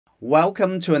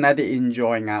Welcome to another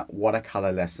enjoying a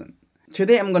watercolor lesson.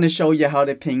 Today I'm going to show you how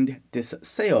to paint this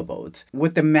sailboat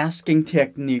with the masking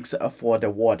techniques for the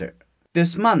water.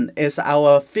 This month is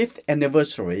our 5th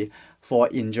anniversary for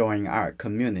enjoying our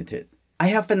community. I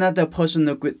have another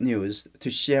personal good news to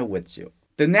share with you.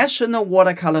 The National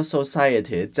Watercolor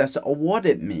Society just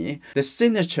awarded me the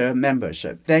signature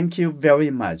membership. Thank you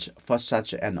very much for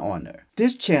such an honor.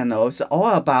 This channel is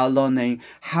all about learning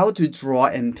how to draw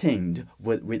and paint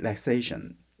with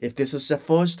relaxation. If this is the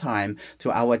first time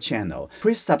to our channel,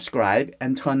 please subscribe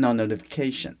and turn on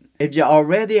notification. If you're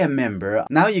already a member,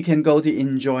 now you can go to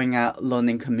Enjoying Our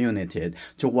Learning Community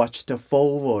to watch the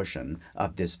full version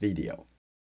of this video.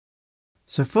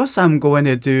 So first I'm going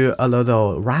to do a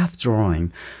little rough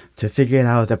drawing to figure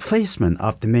out the placement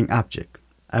of the main object.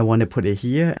 I want to put it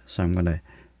here, so I'm going to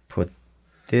put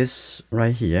this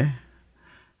right here,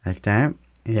 like that.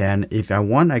 And if I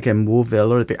want, I can move it a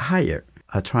little bit higher,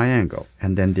 a triangle,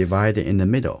 and then divide it in the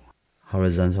middle,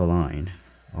 horizontal line,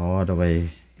 all the way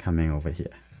coming over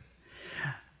here.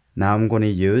 Now I'm going to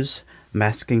use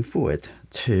masking fluid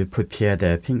to prepare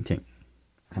the painting.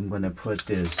 I'm going to put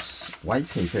this white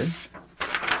paper,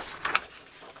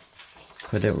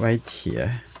 put it right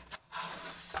here,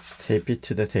 tape it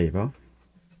to the table.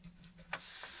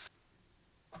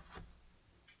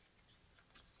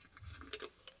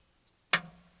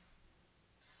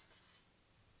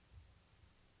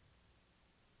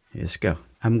 Let's go.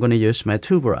 I'm going to use my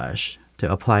toothbrush to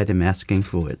apply the masking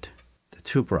fluid. The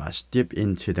toothbrush dip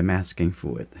into the masking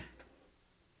fluid.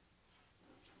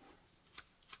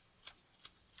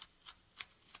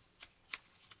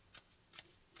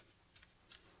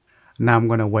 Now I'm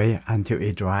going to wait until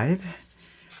it dries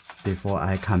before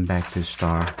I come back to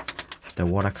start the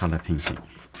watercolor painting.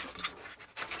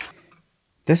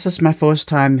 This is my first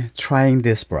time trying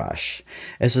this brush.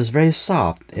 It is very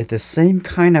soft. It's the same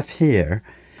kind of hair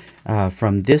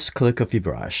from this calligraphy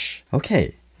brush.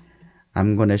 Okay,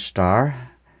 I'm going to start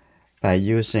by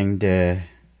using the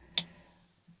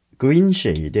green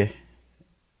shade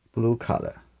blue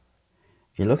color.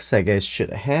 It looks like it should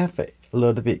have a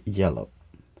little bit yellow.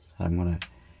 I'm gonna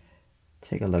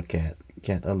take a look at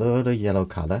get a little yellow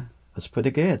color. It's pretty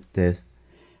good. The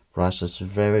brush is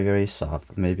very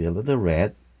soft. Maybe a little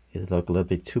red. It looks a little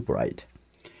bit too bright.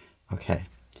 Okay,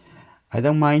 I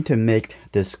don't mind to make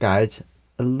the sky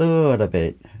a little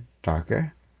bit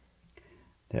darker.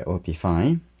 That will be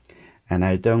fine. And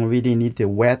I don't really need to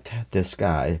wet the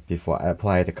sky before I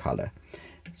apply the color.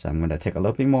 So I'm gonna take a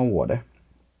little bit more water.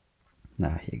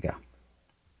 Now here you go.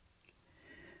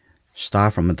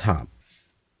 Start from the top,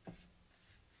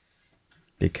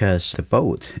 because the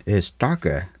boat is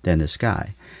darker than the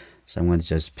sky, so I'm going to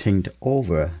just paint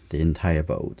over the entire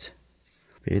boat.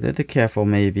 Be a little careful,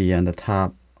 maybe on the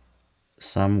top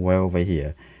somewhere over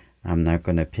here. I'm not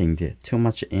going to paint it too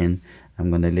much in. I'm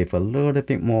going to leave a little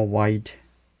bit more white.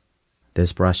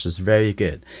 This brush is very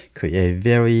good, create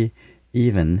very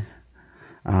even.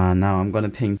 Now I'm going to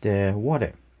paint the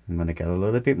water. I'm going to get a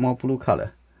little bit more blue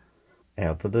color.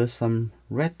 Add a little some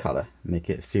red color, make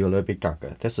it feel a little bit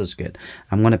darker. This is good.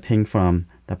 I'm going to paint from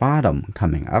the bottom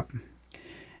coming up,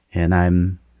 and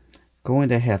I'm going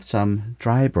to have some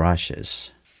dry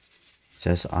brushes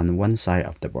just on one side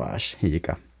of the brush. Here you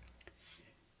go.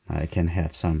 I can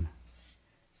have some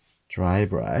dry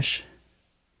brush.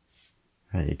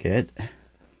 Very good.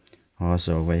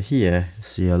 Also over here,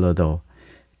 see a little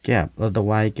gap, little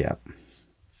wide gap.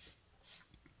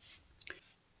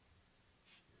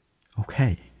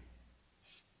 Okay,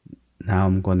 now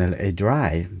I'm going to let it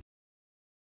dry.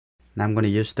 Now I'm going to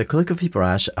use the calligraphy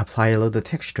brush, apply a little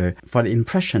texture for the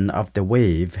impression of the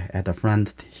wave at the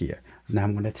front here. Now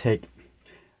I'm going to take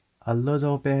a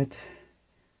little bit,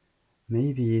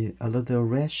 maybe a little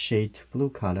red shade blue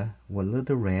color with a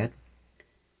little red,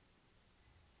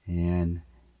 and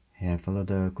have a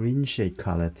little green shade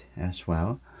colored as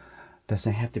well.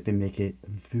 Doesn't have to be make it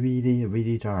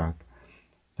really dark.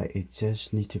 But it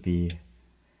just needs to be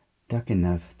dark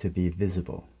enough to be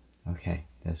visible. Okay,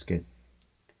 that's good.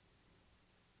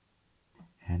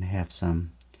 And have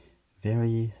some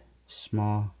very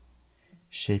small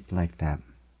shape like that.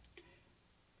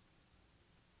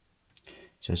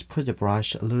 Just put the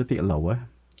brush a little bit lower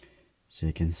so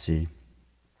you can see.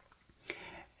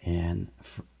 And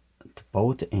the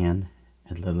both end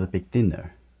a little bit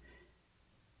thinner.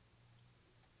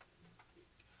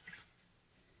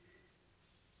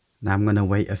 Now I'm going to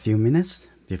wait a few minutes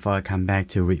before I come back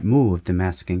to remove the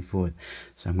masking fluid.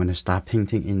 So I'm going to start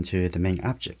painting into the main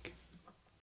object.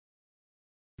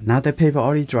 Now the paper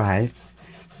already dried,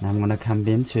 I'm going to come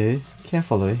in to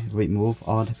carefully remove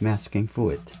all the masking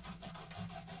fluid.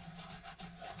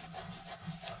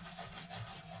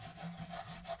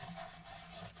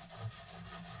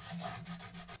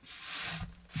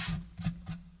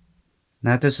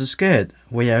 Now this is good.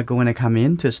 We are going to come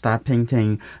in to start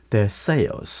painting the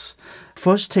sails.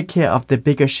 First take care of the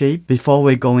bigger shape before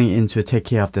we're going in to take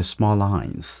care of the small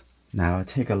lines. Now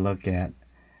take a look at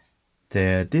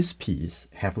this piece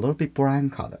have a little bit brown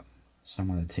color. So I'm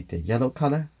going to take the yellow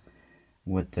color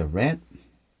with the red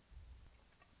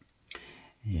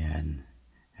and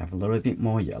have a little bit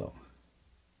more yellow.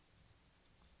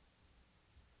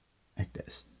 Like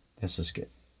this. This is good.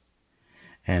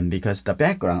 And because the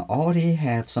background already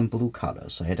have some blue color,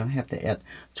 so I don't have to add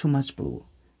too much blue.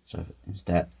 So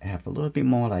instead I have a little bit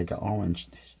more like an orange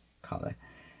color.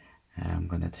 And I'm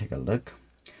going to take a look.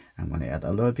 I'm going to add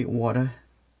a little bit water.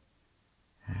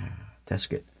 That's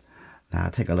good. Now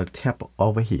take a look, tap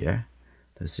over here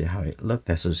to see how it looks.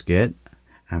 This is good.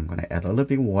 I'm going to add a little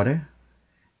bit water.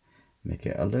 Make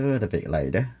it a little bit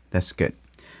lighter. That's good.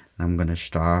 I'm going to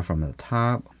start from the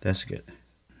top. That's good.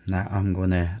 Now I'm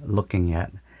going to looking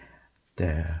at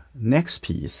the next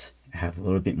piece. I have a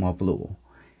little bit more blue.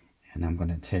 And I'm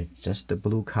going to take just the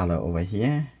blue color over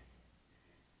here.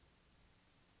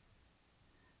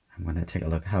 I'm going to take a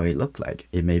look how it looks like.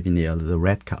 It may be near the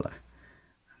red color.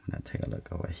 I'm going to take a look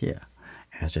over here.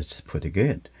 It's just pretty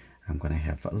good. I'm going to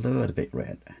have a little bit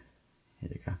red. Here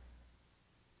you go.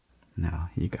 Now,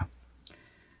 here you go.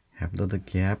 Have a little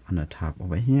gap on the top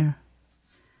over here.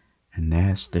 And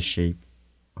that's the shape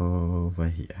over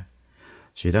here.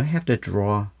 So you don't have to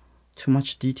draw too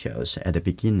much details at the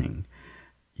beginning.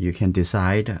 You can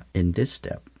decide in this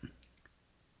step.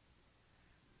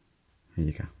 Here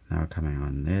you go. Now coming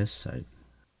on this side.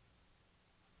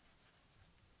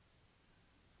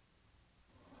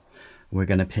 We're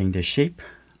going to paint the shape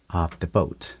of the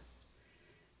boat.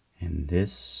 And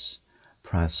this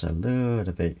plus a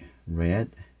little bit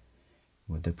red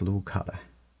with the blue color.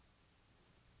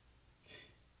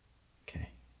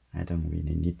 Okay, I don't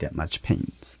really need that much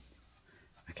paint.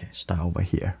 Okay, start over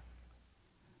here.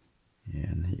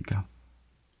 And here you go.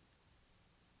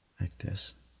 Like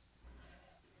this.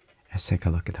 Let's take a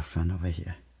look at the front over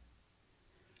here.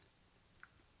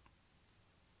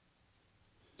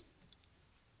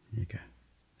 Here you go.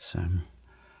 Some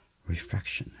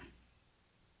reflection.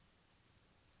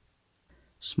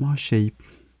 Small shape.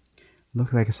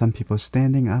 Look like some people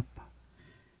standing up.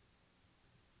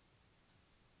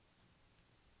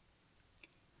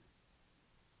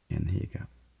 And here you go.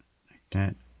 Like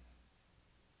that.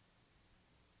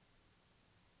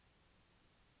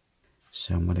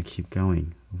 So I'm going to keep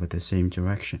going over the same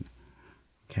direction.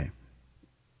 Okay.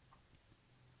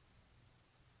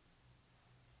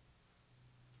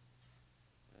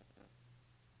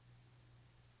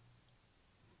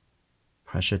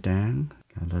 Pressure down,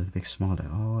 a little bit smaller,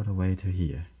 all the way to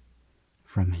here.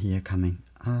 From here coming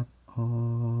up,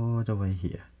 all the way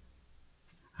here.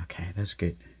 Okay, that's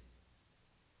good.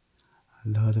 A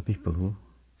little bit blue.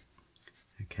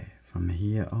 Okay, from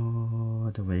here all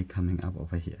the way coming up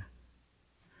over here.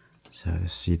 So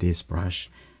see, this brush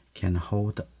can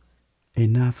hold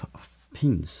enough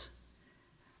pins.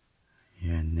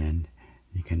 And then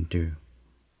you can do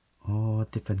all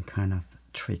different kind of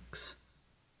tricks.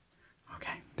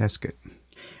 Okay, that's good.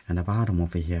 And the bottom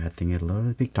over here, I think it's a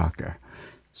little bit darker.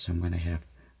 So I'm going to have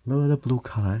a little blue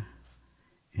color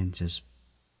and just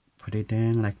put it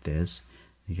down like this.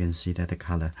 You can see that the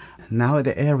color. Now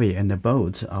the area in the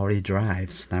boat already dry.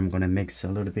 So I'm going to mix a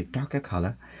little bit darker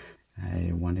color.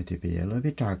 I want it to be a little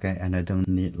bit darker and I don't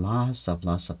need lots of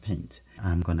paint.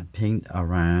 I'm going to paint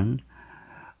around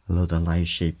a little light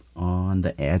shape on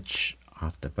the edge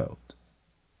of the boat.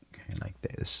 Okay, like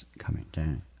this, coming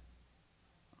down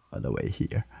all the way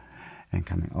here and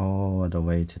coming all the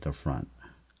way to the front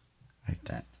like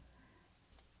that.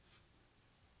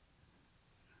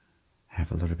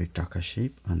 Have a little bit darker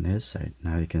shape on this side.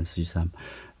 Now you can see some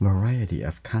variety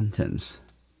of contents.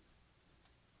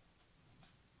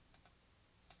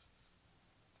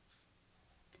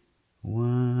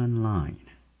 One line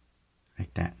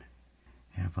like that.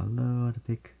 Have a little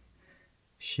bit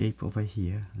shape over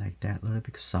here like that, a little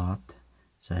bit soft.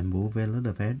 So I move it a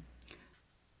little bit.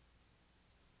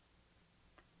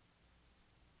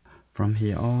 From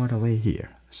here all the way here.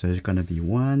 So it's going to be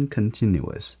one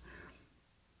continuous.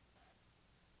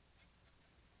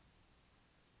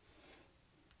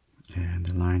 And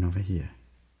the line over here.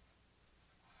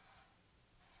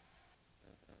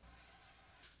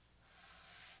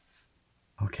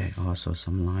 Okay, also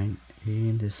some line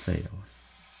in the sail.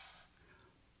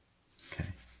 Okay.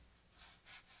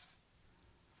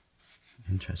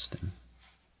 Interesting.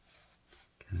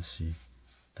 Can see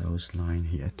those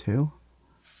lines here too.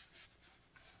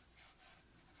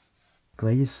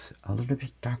 Glaze a little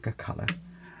bit darker color.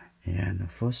 And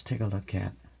first take a look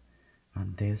at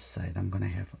on this side, I'm gonna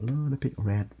have a little bit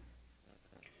red,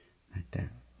 like that,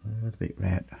 a little bit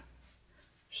red.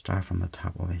 Start from the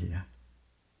top over here.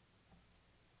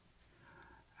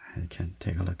 You can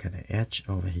take a look at the edge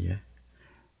over here.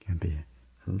 Can be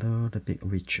a little bit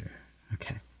richer.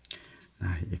 Okay,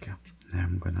 now here you go. Now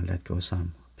I'm gonna let go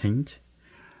some paint,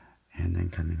 and then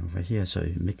coming over here, so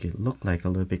you make it look like a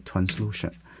little bit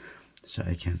translucent. So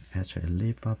I can actually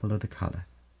lift up a little color.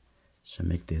 So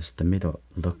make this the middle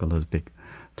look a little bit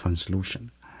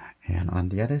translucent. And on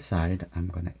the other side, I'm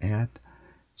gonna add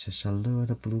just a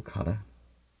little blue color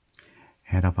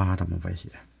at the bottom over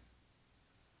here.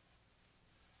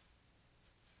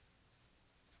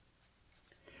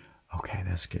 Okay,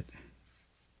 that's good.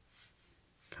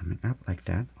 Coming up like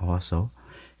that also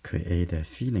create a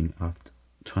feeling of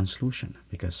translucent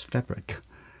because fabric.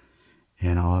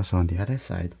 And also on the other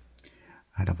side,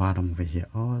 at the bottom over here,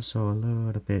 also a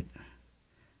little bit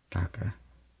darker,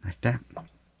 like that.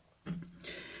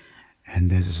 And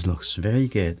this looks very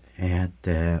good at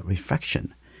the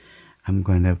reflection. I'm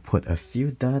going to put a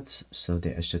few dots so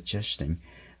they are suggesting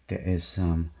there is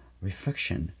some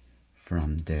reflection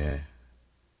from the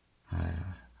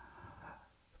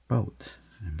boat.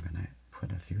 I'm going to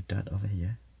put a few dots over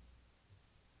here.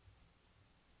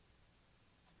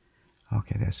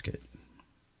 Okay, that's good.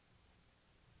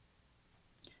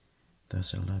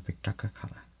 Those are a little bit darker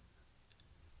color.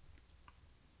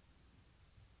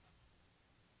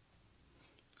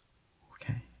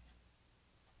 Okay.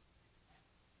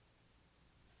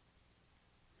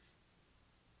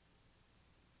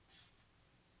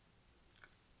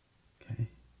 Okay.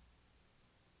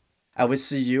 I will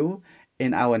see you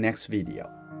in our next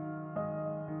video.